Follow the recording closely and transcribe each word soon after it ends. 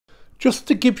Just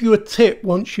to give you a tip,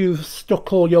 once you've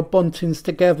stuck all your buntings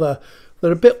together,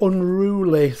 they're a bit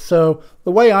unruly. So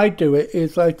the way I do it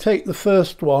is I take the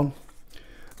first one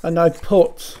and I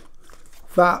put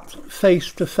that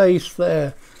face to face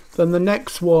there. Then the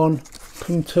next one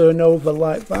can turn over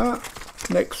like that.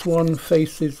 Next one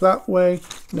faces that way.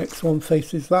 Next one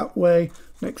faces that way.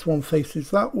 Next one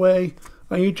faces that way.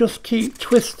 And you just keep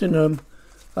twisting them,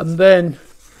 and then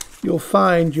you'll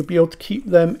find you'll be able to keep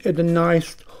them in a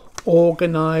nice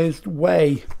organized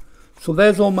way. So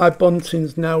there's all my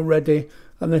buntings now ready.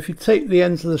 And if you take the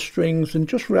ends of the strings and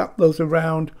just wrap those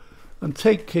around, and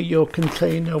take your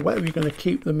container, whatever you're going to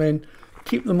keep them in,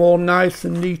 keep them all nice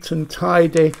and neat and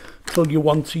tidy till you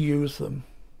want to use them.